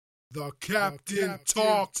The Captain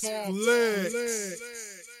Talks Flicks.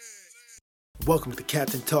 Welcome to the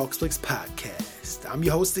Captain Talks Flicks podcast. I'm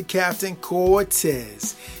your host, the Captain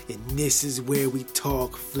Cortez, and this is where we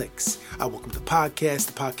talk flicks. I welcome to the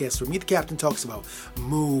podcast where me, the Captain, talks about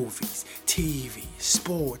movies, TV,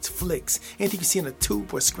 sports, flicks, anything you see on a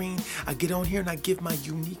tube or screen. I get on here and I give my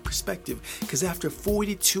unique perspective, because after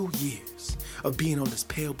 42 years of being on this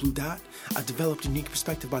pale blue dot, I developed a unique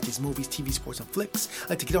perspective about these movies, TV, sports, and flicks. I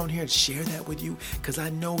like to get on here and share that with you, because I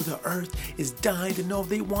know the earth is dying to know.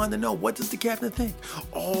 They want to know, what does the Captain think?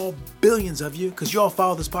 All billions of you, because you all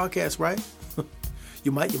follow this podcast, right?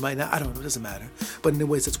 You might not. I don't know. It doesn't matter. But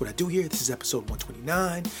anyways, that's what I do here. This is episode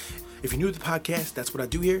 129. If you're new to the podcast, that's what I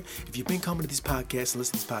do here. If you've been coming to these podcasts and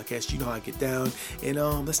listening to these podcasts, you know how I get down.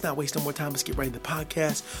 And let's not waste no more time. Let's get right into the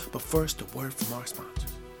podcast. But first, a word from our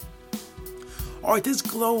sponsors. All right, this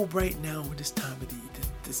globe right now, this time we're in,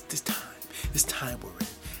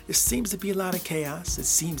 there seems to be a lot of chaos. It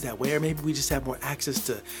seems that way, or maybe we just have more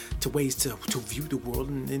access to ways to view the world,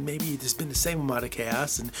 and maybe there's been the same amount of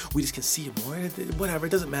chaos, and we just can see it more. Whatever, it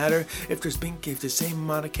doesn't matter if there's the same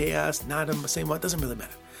amount of chaos, not the same amount, it doesn't really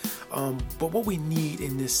matter. But what we need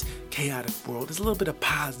in this chaotic world is a little bit of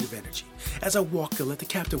positive energy. As I let the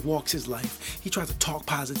Captain walks his life. He tries to talk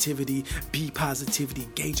positivity, be positivity,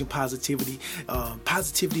 engage in positivity.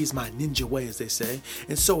 Positivity is my ninja way, as they say.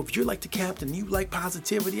 And so if you're like the Captain, you like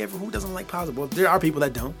positivity. Who doesn't like positive? Well, there are people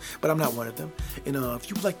that don't, but I'm not one of them. And if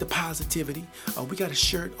you like the positivity, we got a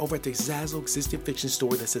shirt over at the Zazzle Existing Fiction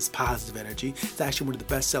store that says positive energy. It's actually one of the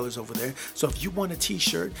best sellers over there. So if you want a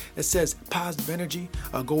t-shirt that says positive energy,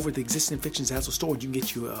 go over to the Existing Fiction Zazzle store. You can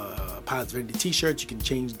get you a positive energy t-shirt. You can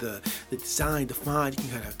change the design, the font. You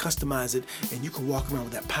can kind of customize it, and you can walk around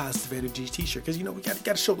with that positive energy t-shirt. Because, we got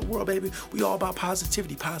to show the world, baby. We all about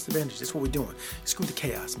positivity, positive energy. That's what we're doing. Screw the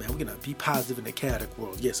chaos, man. We're going to be positive in the chaotic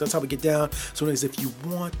world. Yes, that's how we get down. So anyways, if you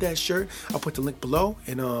want that shirt, I'll put the link below,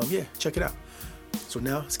 and check it out. So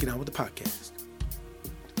now, let's get on with the podcast.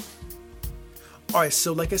 All right,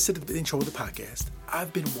 so like I said at the intro of the podcast,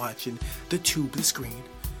 I've been watching the tube, the screen,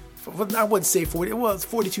 I wouldn't say 40, well, it's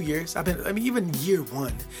 42 years. Even year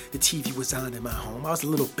one, the TV was on in my home. I was a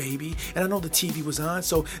little baby, and I know the TV was on,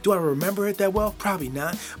 so do I remember it that well? Probably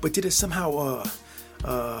not, but did it somehow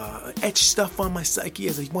etch stuff on my psyche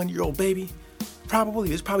as a 1-year-old baby? Probably.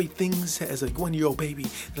 There's probably things as a 1-year-old baby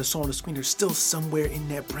that I saw on the screen. There's still somewhere in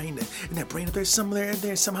that brain. There's somewhere in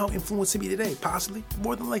there somehow influencing me today. Possibly.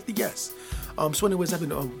 More than likely, yes. So anyways, I've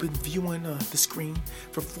been viewing the screen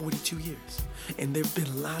for 42 years. And there have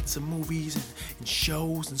been lots of movies and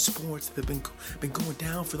shows and sports that have been going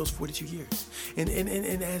down for those 42 years. And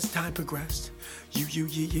as time progressed, you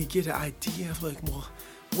get an idea of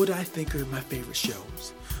what I think are my favorite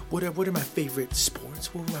shows. What are my favorite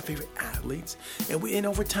sports? What are my favorite athletes? And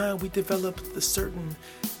over time we developed a certain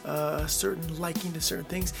liking to certain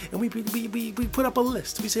things, and we put up a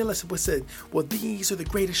list. We say, listen, what's it? Well, these are the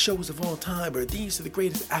greatest shows of all time, or these are the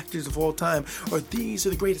greatest actors of all time, or these are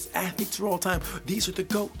the greatest athletes of all time. These are the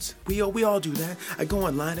GOATs. We all do that. I go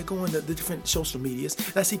online, I go on the different social medias,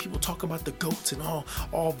 and I see people talking about the GOATs and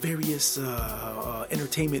all various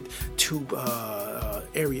entertainment tube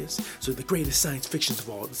areas. So the greatest science fiction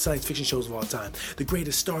shows of all time, the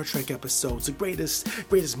greatest Star Trek episodes, the greatest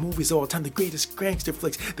movies of all time, the greatest gangster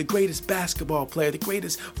flicks, the greatest basketball player, the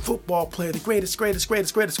greatest football player, the greatest.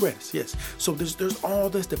 Yes. So there's all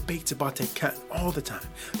this debates about that all the time.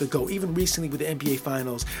 The GOAT. Even recently with the NBA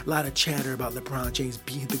Finals, a lot of chatter about LeBron James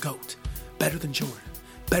being the GOAT. Better than Jordan.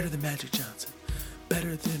 Better than Magic Johnson.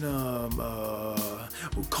 Better than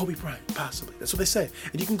Kobe Bryant, possibly. That's what they say.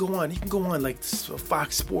 And you can go on like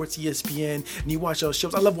Fox Sports, ESPN, and you watch those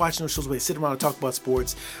shows. I love watching those shows where they sit around and talk about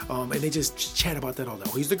sports, and they just chat about that all day.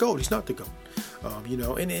 Oh, he's the GOAT. He's not the GOAT.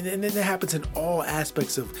 And it happens in all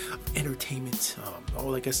aspects of entertainment.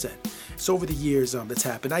 Like I said, so over the years that's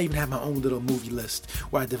happened. I even have my own little movie list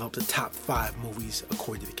where I developed the top 5 movies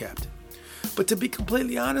according to the Captain. But to be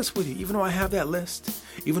completely honest with you, even though I have that list,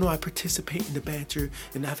 even though I participate in the banter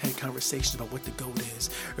and I've had conversations about what the GOAT is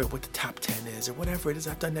or what the top 10 is or whatever it is,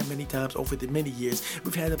 I've done that many times over the many years.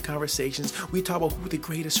 We've had conversations. We talk about who the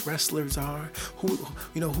greatest wrestlers are,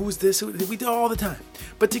 who's this, we do all the time.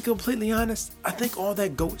 But to be completely honest, I think all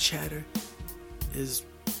that GOAT chatter is,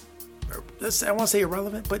 I won't say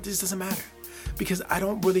irrelevant, but this doesn't matter. Because I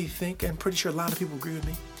don't really think, and I'm pretty sure a lot of people agree with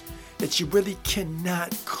me, that you really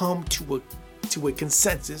cannot come to a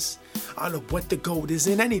consensus I don't know what the GOAT is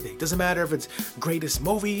in anything. Doesn't matter if it's greatest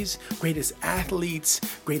movies, greatest athletes,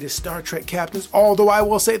 greatest Star Trek captains. Although I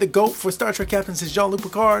will say the GOAT for Star Trek captains is Jean-Luc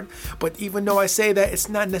Picard. But even though I say that, it's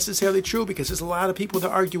not necessarily true, because there's a lot of people that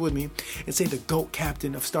argue with me and say the GOAT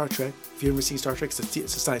captain of Star Trek. If you've ever seen Star Trek, it's a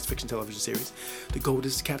science fiction television series. The GOAT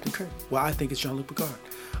is Captain Kirk. Well, I think it's Jean-Luc Picard.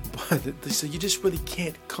 But so you just really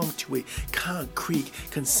can't come to a concrete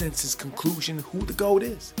consensus conclusion who the GOAT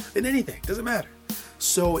is in anything. Doesn't matter.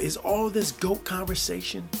 So is all this GOAT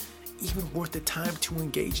conversation even worth the time to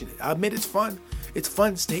engage in it? I admit it's fun. It's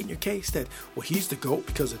fun stating your case that, well, he's the GOAT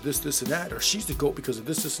because of this, this, and that, or she's the GOAT because of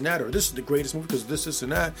this, this, and that, or this is the greatest movie because of this, this,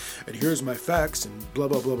 and that, and here's my facts, and blah,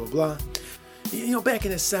 blah, blah, blah, blah. You know, back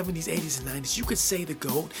in the 70s, 80s, and 90s, you could say the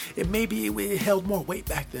GOAT. It held more weight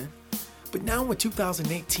back then. But now in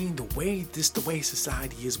 2018, the way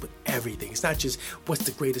society is with everything, it's not just what's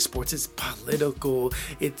the greatest sports, it's political,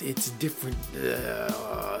 it's different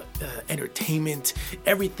entertainment.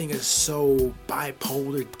 Everything is so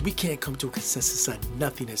bipolar. We can't come to a consensus on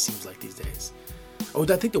nothing, it seems like these days. I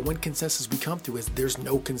think the one consensus we come to is there's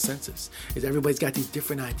no consensus. Is everybody's got these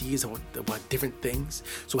different ideas about different things.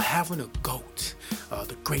 So having a GOAT,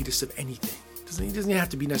 the greatest of anything, it doesn't have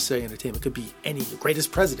to be necessarily entertainment. It could be any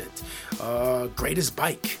greatest president, greatest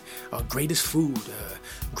bike, greatest food,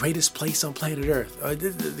 greatest place on planet Earth,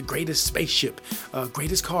 the greatest spaceship,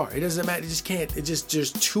 greatest car. It doesn't matter. It just can't.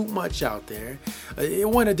 There's too much out there.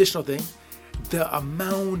 One additional thing. The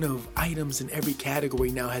amount of items in every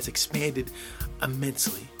category now has expanded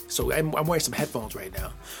immensely. So I'm wearing some headphones right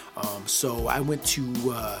now. So I went to,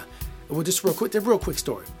 just real quick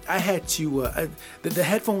story. I had to, the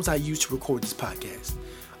headphones I used to record this podcast,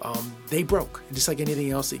 they broke. Just like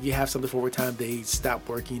anything else, that you have something for over time, they stop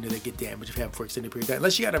working or they get damaged if you have them for extended period of time.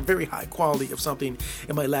 Unless you got a very high quality of something,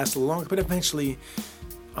 it might last a little longer, but eventually,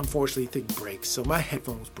 unfortunately, thing breaks. So my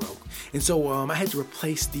headphones broke, and so I had to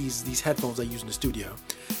replace these headphones I use in the studio.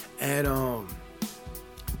 And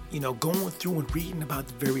going through and reading about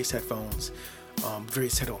the various headphones,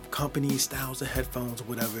 various headphone companies, styles of headphones, or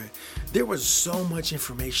whatever. There was so much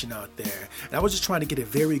information out there, and I was just trying to get a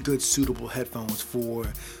very good, suitable headphones for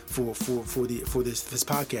this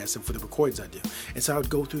podcast and for the recordings I do. And so I would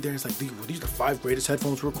go through there and it's like, these are the 5 greatest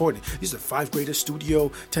headphones for recording. These are the 5 greatest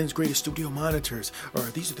 10 greatest studio monitors, or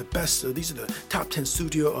these are the best. These are the top 10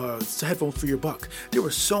 studio headphones for your buck. There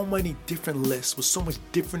were so many different lists with so much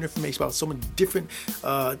different information about so many different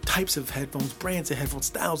types of headphones, brands of headphones,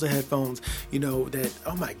 styles of headphones. That,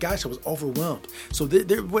 oh my gosh, I was overwhelmed. So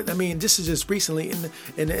this is just recently,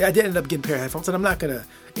 and I did end up getting a pair of headphones, and I'm not gonna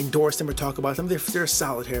endorse them or talk about them. They're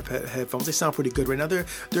solid headphones. They sound pretty good right now. They're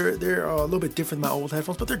a little bit different than my old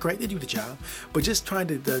headphones, but they're great. They do the job. But just trying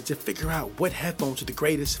to figure out what headphones are the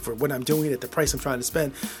greatest for what I'm doing at the price I'm trying to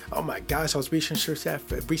spend. Oh my gosh, I was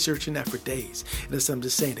researching that for days. And that's what I'm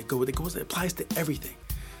just saying. It applies to everything.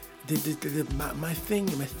 My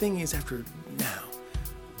thing is, after now,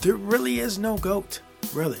 there really is no GOAT,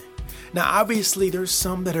 really. Now, obviously, there's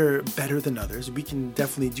some that are better than others. We can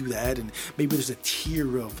definitely do that, and maybe there's a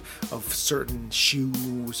tier of certain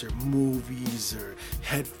shoes or movies or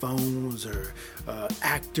headphones or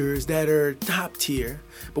actors that are top tier.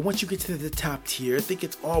 But once you get to the top tier, I think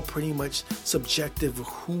it's all pretty much subjective of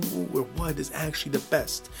who or what is actually the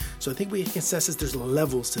best. So I think we have consensus there's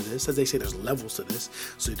levels to this. As they say, there's levels to this.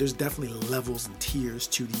 So there's definitely levels and tiers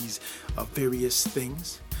to these various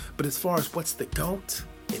things. But as far as what's the GOAT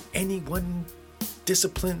in any one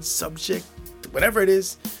discipline, subject, whatever it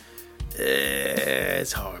is,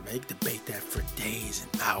 it's hard, man. You can debate that for days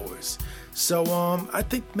and hours. So I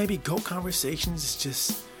think maybe GOAT conversations is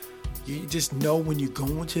just, you just know when you go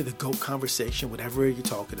into the GOAT conversation, whatever you're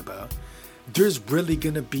talking about, there's really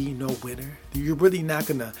going to be no winner. You're really not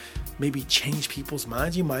going to maybe change people's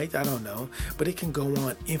minds. You might, I don't know. But it can go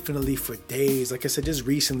on infinitely for days. Like I said, just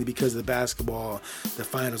recently because of the basketball, the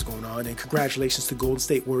finals going on. And congratulations to Golden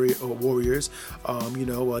State Warriors.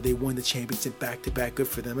 They won the championship back-to-back. Good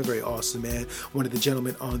for them. A very awesome, man. One of the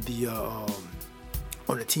gentlemen on the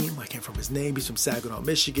team, I can't remember his name. He's from Saginaw,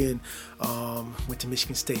 Michigan. Went to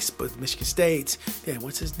Michigan State. Yeah,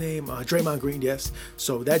 what's his name? Draymond Green, yes.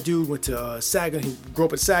 So that dude went to Saginaw. He grew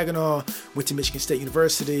up in Saginaw, went to Michigan State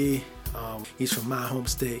University. He's from my home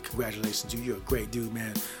state. Congratulations, dude. You're a great dude,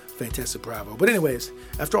 man. Fantastic, bravo. But anyways,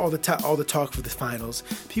 after all the talk for the finals,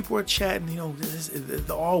 people were chatting,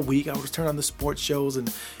 all week. I would turn on the sports shows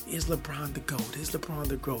and, is LeBron the GOAT? Is LeBron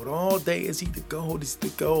the GOAT? All day, is he the GOAT? Is he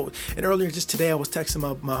the GOAT? And earlier just today, I was texting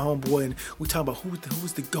my homeboy, and we talking about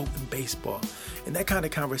who's the GOAT in baseball. And that kind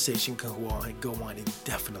of conversation can go on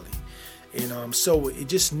indefinitely. And so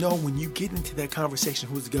just know when you get into that conversation,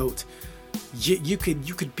 who's the GOAT, you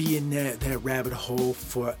could be in that rabbit hole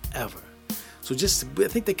forever. So I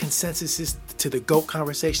think the consensus is to the GOAT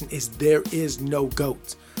conversation is there is no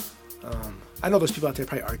GOAT. I know there's people out there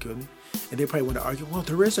probably arguing me, and they probably want to argue, well,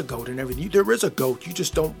 there is a GOAT and everything. There is a GOAT. You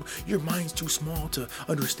just don't, your mind's too small to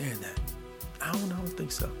understand that. I don't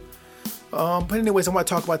think so. But anyways, I want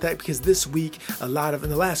to talk about that because this week, in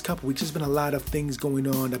the last couple weeks, there's been a lot of things going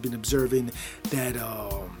on. I've been observing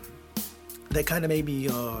that kind of made me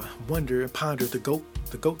wonder and ponder the GOAT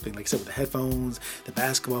thing. Like I said, with the headphones, the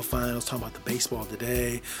basketball finals, talking about the baseball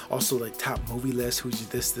today, also like top movie list, who's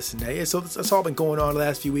this and that. Yeah, so that's all been going on the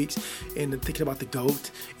last few weeks, and thinking about the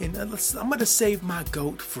GOAT. And I'm gonna save my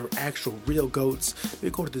GOAT for actual real GOATs.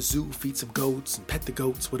 Maybe go to the zoo, feed some goats, and pet the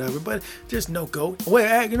goats, whatever. But there's no GOAT.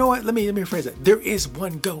 Wait, you know what? Let me rephrase that. There is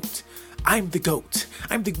one GOAT. I'm the GOAT.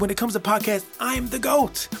 When it comes to podcasts, I'm the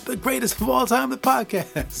GOAT, the greatest of all time. The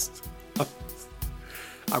podcast.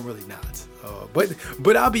 I'm really not.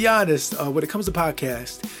 But I'll be honest, when it comes to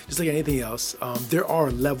podcasts, just like anything else, there are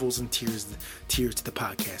levels and tiers to the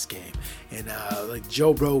podcast game. And like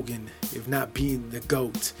Joe Rogan, if not being the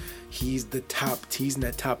GOAT, he's in that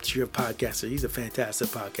top tier of podcaster. He's a fantastic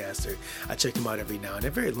podcaster. I check him out every now and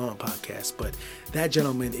then. Very long podcast, but that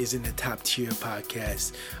gentleman is in the top tier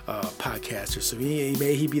podcaster. So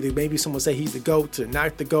maybe someone say he's the GOAT or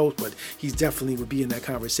not the GOAT, but he's definitely would be in that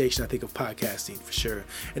conversation, I think, of podcasting for sure.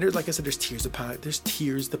 And there's, like I said, there's tiers to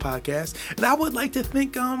podcast, and I would like to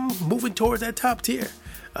think I'm moving towards that top tier.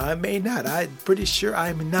 I may not. I'm pretty sure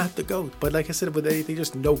I'm not the GOAT, but like I said, with anything,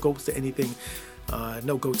 there's no GOATs to anything.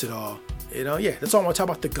 No GOATs at all. Yeah, that's all I want to talk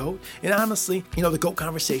about, the GOAT. And honestly, the GOAT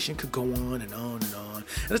conversation could go on and on and on.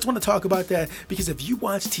 And I just want to talk about that because if you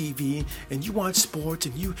watch TV and you watch sports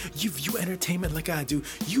and you view entertainment like I do,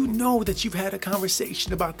 you know that you've had a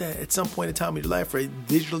conversation about that at some point in time in your life, right?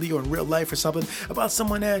 Digitally or in real life or something, about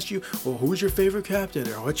someone asked you, well, who's your favorite captain?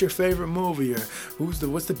 Or what's your favorite movie? Or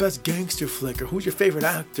what's the best gangster flick? Or who's your favorite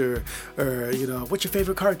actor? Or, what's your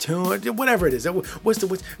favorite cartoon? Whatever it is. What's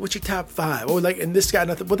your top 5? Or like, and this got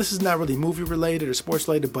nothing, well, this is not really movie related or sports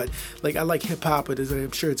related, but like I like hip hop, but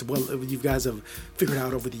I'm sure it's you guys have figured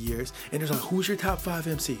out over the years. And there's like, who's your top 5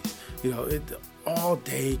 MCs? All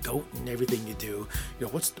day GOAT and everything you do.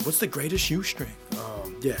 What's the greatest shoestring?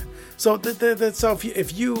 Yeah. So so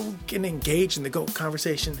if you can engage in the GOAT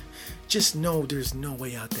conversation, just know there's no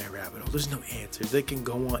way out that rabbit hole. There's no answers. They can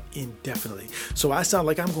go on indefinitely. So I sound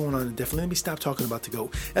like I'm going on indefinitely. Let me stop talking about the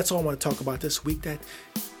GOAT. That's all I want to talk about this week. That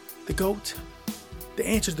the GOAT. The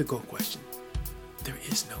answer to the GOAT question. There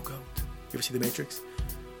is no GOAT. You ever see The Matrix?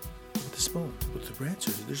 With the spoon. With the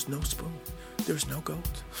answer, there's no spoon. There's no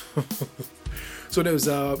GOAT. So there's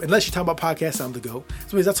unless you're talking about podcasts, I'm the GOAT.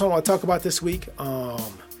 So that's all I want to talk about this week.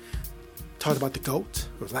 Talked about the GOAT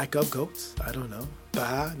or lack of GOATs. I don't know.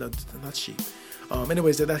 No, not sheep.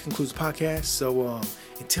 Anyways, that concludes the podcast. So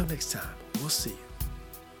until next time, we'll see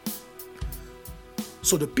you.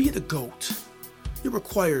 So to be the GOAT, it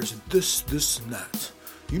requires this, and that.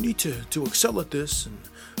 You need to excel at this and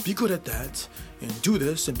be good at that and do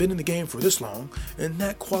this and been in the game for this long, and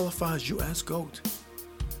that qualifies you as GOAT.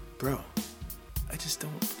 Bro, I just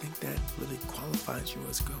don't think that really qualifies you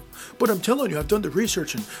as GOAT. But I'm telling you, I've done the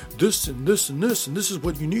research and this and this and this, and this is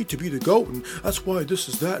what you need to be the GOAT, and that's why this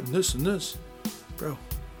is that and this and this. Bro,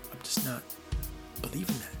 I'm just not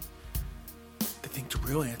believing that. I think the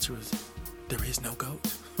real answer is there is no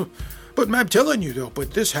GOAT. But I'm telling you though,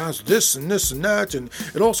 but this has this and this and that, and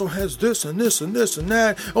it also has this and this and this and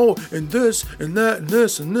that. Oh, and this and that and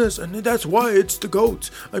this and this, and that's why it's the GOAT.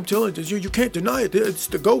 I'm telling you, you can't deny it. It's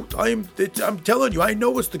the GOAT. I'm telling you, I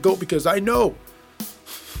know it's the GOAT because I know.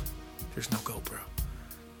 There's no GOAT, bro.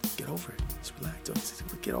 Get over it. Just relax.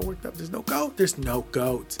 Don't get all worked up. There's no GOAT. There's no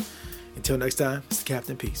GOAT. Until next time, it's the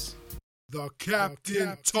Captain. Peace. The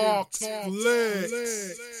Captain talks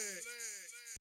flicks.